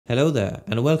Hello there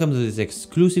and welcome to this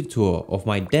exclusive tour of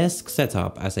my desk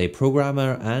setup as a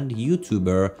programmer and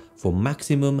YouTuber for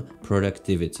maximum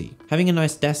productivity. Having a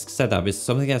nice desk setup is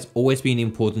something that's always been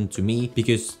important to me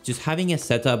because just having a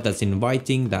setup that's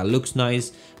inviting, that looks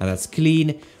nice and that's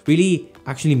clean really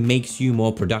actually makes you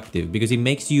more productive because it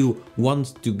makes you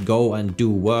want to go and do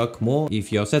work more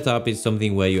if your setup is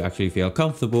something where you actually feel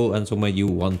comfortable and somewhere you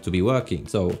want to be working.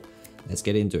 So let's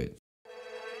get into it.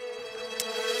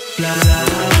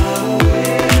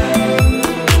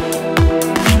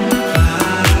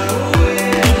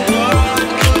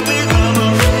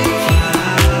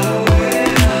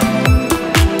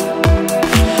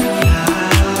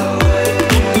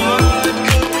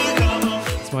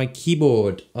 It's my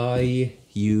keyboard. I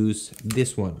use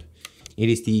this one. It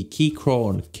is the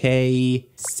Keychron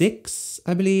K6,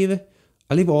 I believe.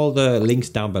 I'll leave all the links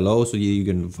down below so you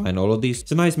can find all of these.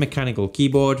 It's a nice mechanical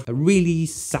keyboard, a really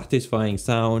satisfying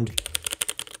sound.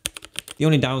 The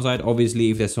only downside,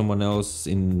 obviously, if there's someone else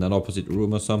in an opposite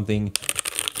room or something,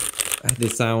 the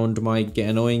sound might get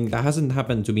annoying. That hasn't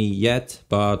happened to me yet,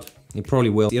 but it probably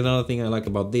will. The other thing I like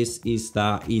about this is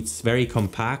that it's very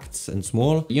compact and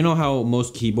small. You know how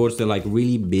most keyboards, they're like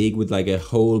really big with like a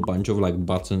whole bunch of like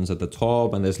buttons at the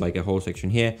top and there's like a whole section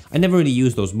here. I never really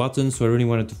use those buttons, so I really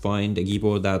wanted to find a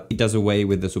keyboard that it does away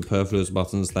with the superfluous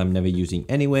buttons that I'm never using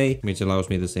anyway, which allows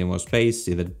me to save more space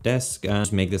in the desk and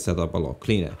just make the setup a lot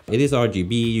cleaner. It is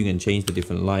RGB, you can change the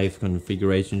different live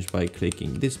configurations by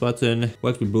clicking this button.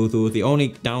 Works with Bluetooth. The only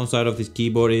downside of this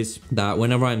keyboard is that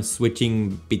whenever I'm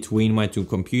switching between my two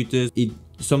computers, it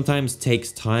sometimes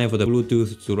takes time for the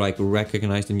Bluetooth to like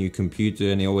recognize the new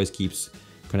computer and it always keeps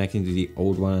connecting to the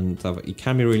old one and stuff. It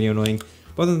can be really annoying.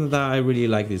 But other than that, I really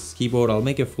like this keyboard. I'll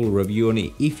make a full review on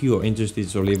it if you're interested,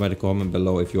 so leave a comment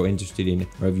below if you're interested in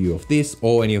a review of this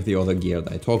or any of the other gear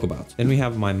that I talk about. Then we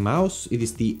have my mouse. It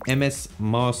is the MS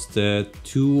Master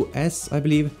 2S, I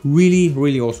believe.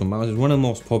 Really awesome mouse. It's one of the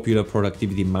most popular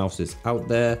productivity mouses out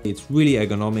there. It's really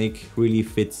ergonomic, really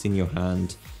fits in your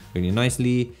hand really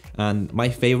nicely. And my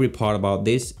favorite part about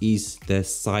this is the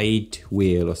side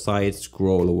wheel or side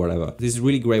scroll or whatever. This is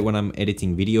really great when I'm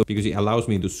editing video because it allows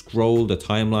me to scroll the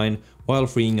timeline while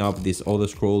freeing up this other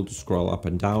scroll to scroll up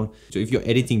and down. So if you're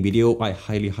editing video, I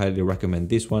highly recommend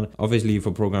this one. Obviously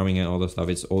for programming and other stuff,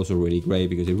 it's also really great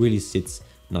because it really sits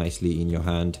nicely in your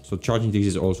hand. So charging this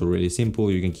is also really simple.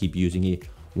 You can keep using it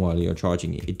while you're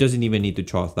charging it. It doesn't even need to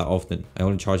charge that often. I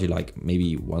only charge it like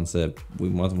maybe once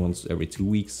every 2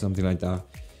 weeks, something like that.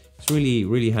 It's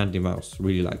really handy mouse,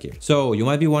 really like it. So you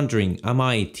might be wondering, am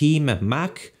I team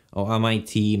Mac or am I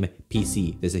team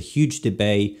PC? There's a huge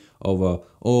debate over,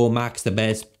 oh, Mac's the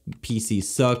best, PCs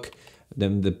suck.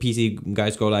 Then the PC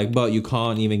guys go like, but you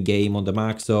can't even game on the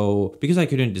Mac. So because I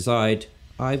couldn't decide,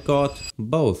 I've got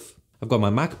both. I've got my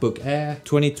MacBook Air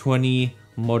 2020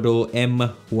 model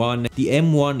M1. The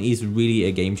M1 is really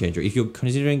a game changer. If you're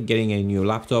considering getting a new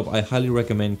laptop, I highly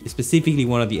recommend specifically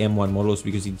one of the M1 models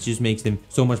because it just makes them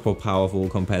so much more powerful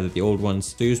compared to the old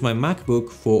ones. So I use my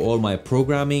MacBook for all my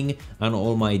programming and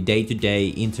all my day-to-day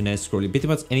internet scrolling, pretty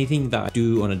much anything that I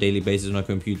do on a daily basis on a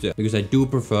computer, because I do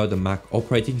prefer the Mac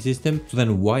operating system. So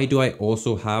then why do I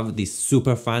also have this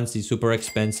super fancy, super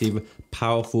expensive,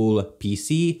 powerful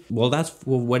PC? Well, that's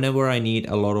for whenever I need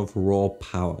a lot of raw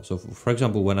power. So for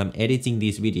example, when I'm editing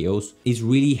these videos, it's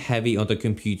really heavy on the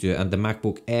computer and the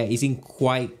MacBook Air isn't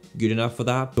quite good enough for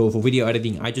that. So for video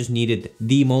editing, I just needed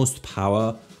the most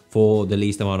power for the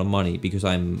least amount of money because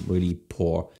I'm really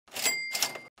poor.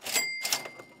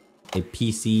 A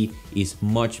PC is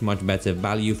much better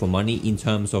value for money in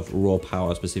terms of raw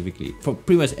power specifically. For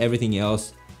pretty much everything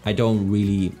else, I don't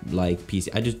really like PC.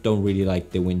 I just don't really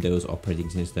like the Windows operating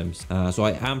systems. So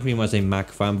I am pretty much a Mac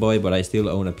fanboy, but I still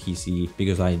own a PC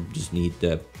because I just need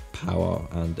the power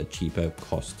and the cheaper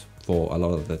cost for a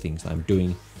lot of the things I'm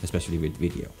doing, especially with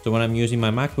video. So when I'm using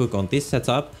my MacBook on this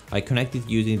setup, I connected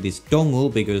using this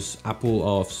dongle because Apple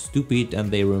are stupid and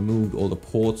they removed all the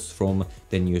ports from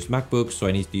the newest MacBooks. So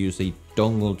I need to use a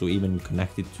dongle to even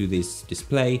connect it to this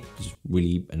display, which is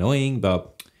really annoying,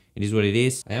 but it is what it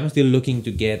is. I am still looking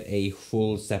to get a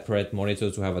full separate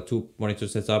monitor to have a 2-monitor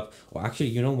setup. Or actually,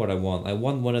 you know what I want? I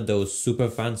want one of those super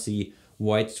fancy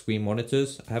widescreen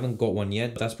monitors. I haven't got one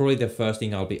yet. That's probably the first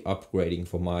thing I'll be upgrading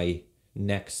for my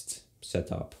next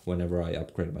setup whenever I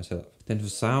upgrade my setup. Then for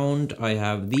sound, I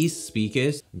have these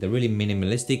speakers. They're really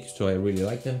minimalistic, so I really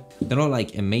like them. They're not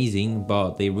like amazing,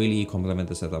 but they really complement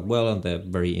the setup well, and they're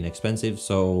very inexpensive,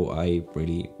 so I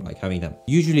really like having them.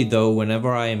 Usually though,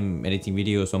 whenever I'm editing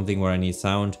video or something where I need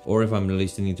sound, or if I'm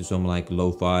listening to some like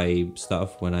lo-fi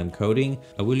stuff when I'm coding,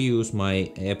 I will use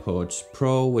my AirPods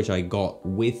Pro, which I got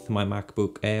with my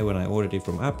MacBook Air when I ordered it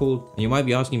from Apple. And you might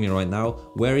be asking me right now,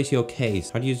 where is your case?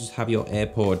 How do you just have your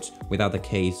AirPods without the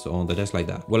case on the desk like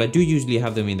that? Well, I do usually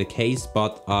have them in the case,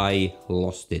 but I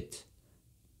lost it.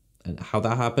 And how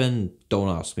that happened, don't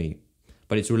ask me.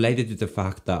 But it's related to the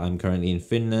fact that I'm currently in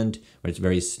Finland, where it's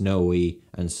very snowy,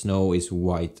 and snow is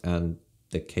white and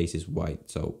the case is white,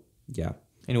 so yeah.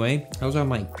 Anyway, I also have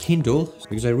my Kindle,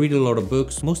 because I read a lot of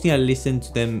books. Mostly I listen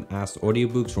to them as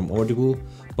audiobooks from Audible,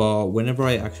 but whenever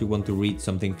I actually want to read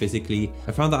something physically,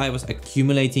 I found that I was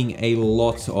accumulating a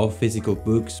lot of physical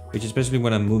books, which especially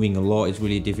when I'm moving a lot, is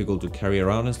really difficult to carry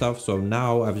around and stuff. So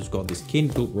now I've just got this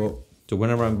Kindle. So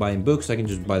whenever I'm buying books, I can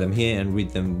just buy them here and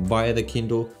read them via the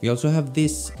Kindle. We also have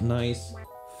this nice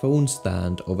phone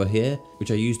stand over here, which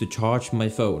I use to charge my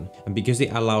phone. And because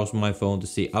it allows my phone to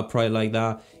sit upright like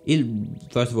that, it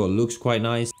first of all looks quite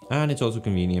nice, and it's also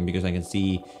convenient because I can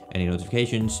see any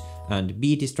notifications and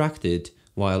be distracted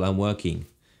while I'm working.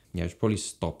 Yeah, I should probably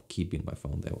stop keeping my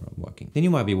phone there when I'm working. Then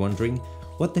you might be wondering,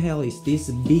 what the hell is this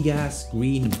big ass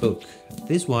green book?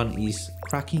 This one is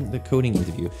Cracking the Coding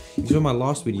Interview. If you saw my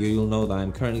last video, you'll know that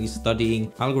I'm currently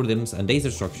studying algorithms and data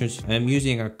structures. I'm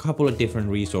using a couple of different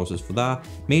resources for that.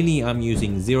 Mainly I'm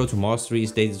using Zero to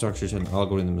Mastery's Data Structures and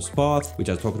Algorithms Path, which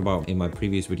I talked about in my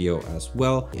previous video as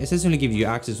well. It essentially gives you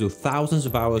access to thousands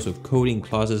of hours of coding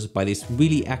classes by this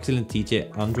really excellent teacher,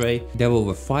 Andre. There are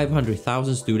over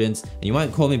 500,000 students, and you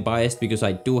might call me biased because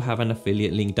I do have an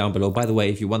affiliate link down below. By the way,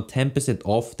 if you want 10%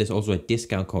 off, there's also a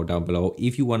discount code down below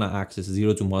if you want to access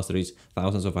Zero to Mastery's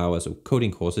thousands of hours of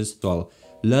coding courses. So I'll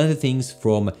learn the things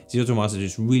from Zero to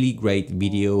Mastery's really great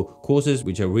video courses,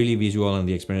 which are really visual and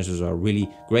the experiences are really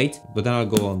great. But then I'll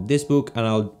go on this book and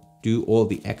I'll do all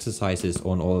the exercises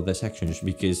on all of the sections,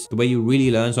 because the way you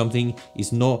really learn something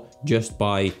is not just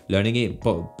by learning it,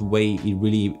 but the way it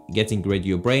really gets integrated to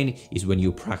your brain is when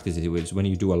you practice it, which is when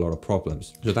you do a lot of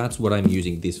problems. So that's what I'm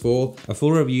using this for. A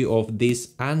full review of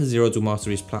this and Zero to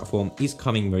Mastery's platform is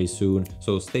coming very soon,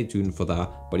 so stay tuned for that.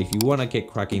 But if you want to get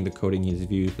cracking the coding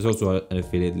interview, there's also an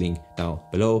affiliate link down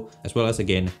below, as well as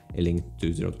again a link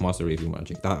to Zero to Mastery if you want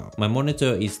to check that out. My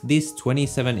monitor is this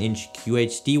 27-inch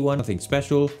QHD one, nothing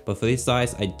special, but for this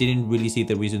size I didn't really see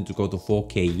the reason to go to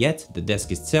 4K yet. The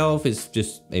desk itself is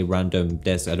just a random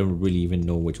desk. I don't really even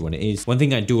know which one it is. One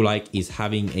thing I do like is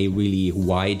having a really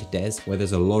wide desk where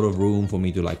there's a lot of room for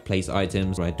me to like place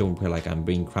items, where I don't feel like I'm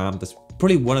being cramped. That's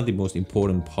probably one of the most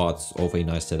important parts of a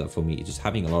nice setup for me, just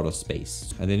having a lot of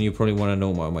space. And then you probably want to know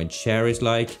what my chair is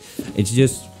like. It's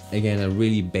just, again, a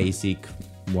really basic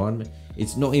one.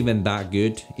 It's not even that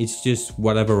good. It's just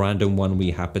whatever random one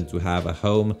we happen to have at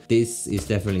home. This is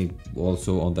definitely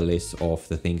also on the list of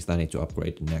the things that I need to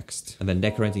upgrade next. And then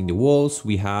decorating the walls,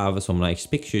 we have some nice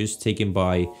pictures taken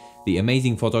by the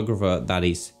amazing photographer that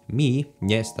is me.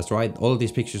 Yes, that's right. All of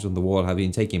these pictures on the wall have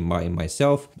been taken by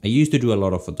myself. I used to do a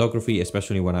lot of photography,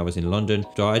 especially when I was in London.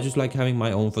 So I just like having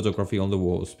my own photography on the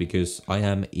walls because I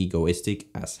am egoistic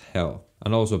as hell.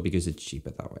 And also because it's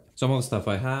cheaper that way. Some of the stuff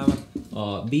I have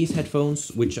are these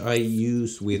headphones, which I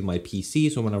use with my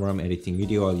PC. So whenever I'm editing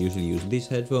video, I'll usually use these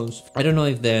headphones. I don't know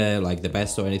if they're like the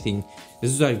best or anything.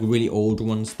 This is like really old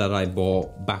ones that I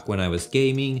bought back when I was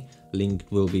gaming. Link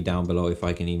will be down below if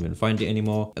I can even find it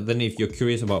anymore. And then if you're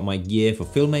curious about my gear for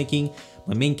filmmaking,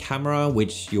 my main camera,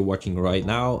 which you're watching right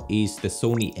now, is the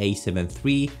Sony a7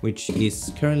 III, which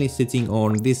is currently sitting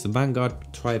on this Vanguard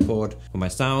tripod. For my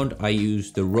sound, I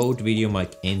use the Rode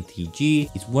VideoMic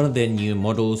NTG. It's one of their new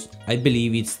models. I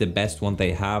believe it's the best one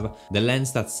they have. The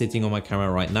lens that's sitting on my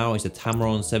camera right now is a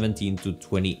Tamron 17 to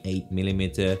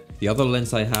 28mm. The other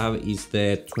lens I have is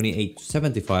the 28 to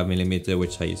 75mm,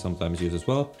 which I sometimes use as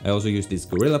well. I also use this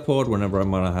GorillaPod whenever I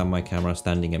want to have my camera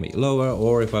standing a bit lower,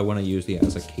 or if I want to use it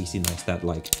as a casing like that,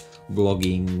 like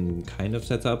vlogging kind of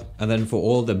setup. And then for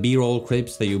all the b-roll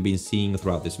clips that you've been seeing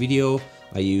throughout this video,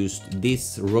 I used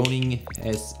this Ronin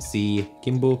SC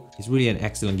gimbal. It's really an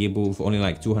excellent gimbal for only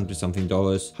like 200 something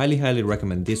dollars. Highly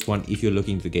recommend this one if you're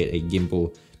looking to get a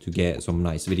gimbal to get some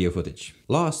nice video footage.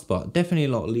 Last but definitely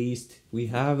not least, we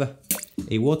have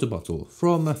a water bottle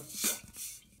from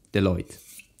Deloitte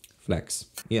Flex.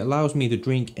 It allows me to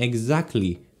drink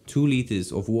exactly 2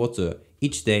 liters of water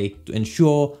each day to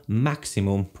ensure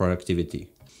maximum productivity.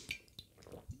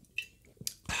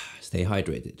 stay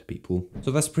hydrated, people.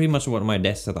 So that's pretty much what my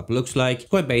desk setup looks like.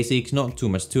 Quite basic, not too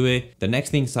much to it. The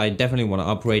next things I definitely want to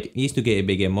upgrade is to get a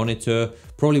bigger monitor,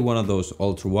 probably one of those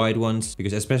ultra wide ones,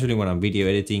 because especially when I'm video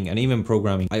editing and even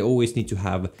programming, I always need to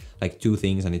have like two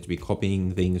things. I need to be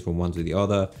copying things from one to the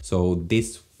other. So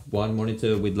this one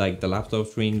monitor with like the laptop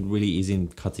screen really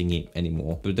isn't cutting it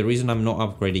anymore. But the reason I'm not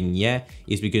upgrading yet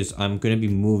is because I'm going to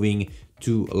be moving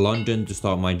to London to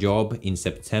start my job in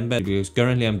September, because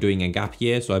currently I'm doing a gap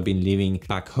year. So I've been living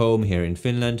back home here in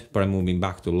Finland, but I'm moving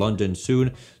back to London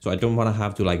soon. So I don't want to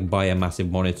have to like buy a massive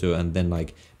monitor and then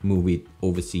like move it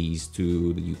overseas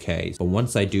to the UK. But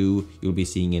once I do, you'll be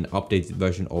seeing an updated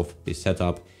version of this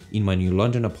setup in my new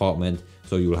London apartment.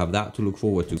 So you'll have that to look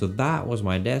forward to. So that was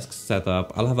my desk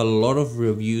setup. I'll have a lot of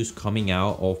reviews coming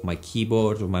out of my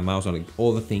keyboard, of my mouse, and like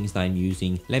all the things that I'm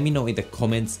using. Let me know in the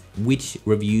comments which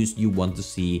reviews you want to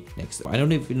see next. I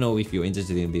don't even know if you're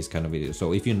interested in this kind of video.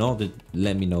 So if you're not,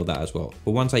 let me know that as well.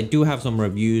 But once I do have some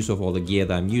reviews of all the gear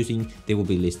that I'm using, they will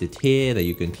be listed here that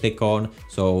you can click on.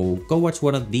 So go watch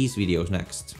one of these videos next.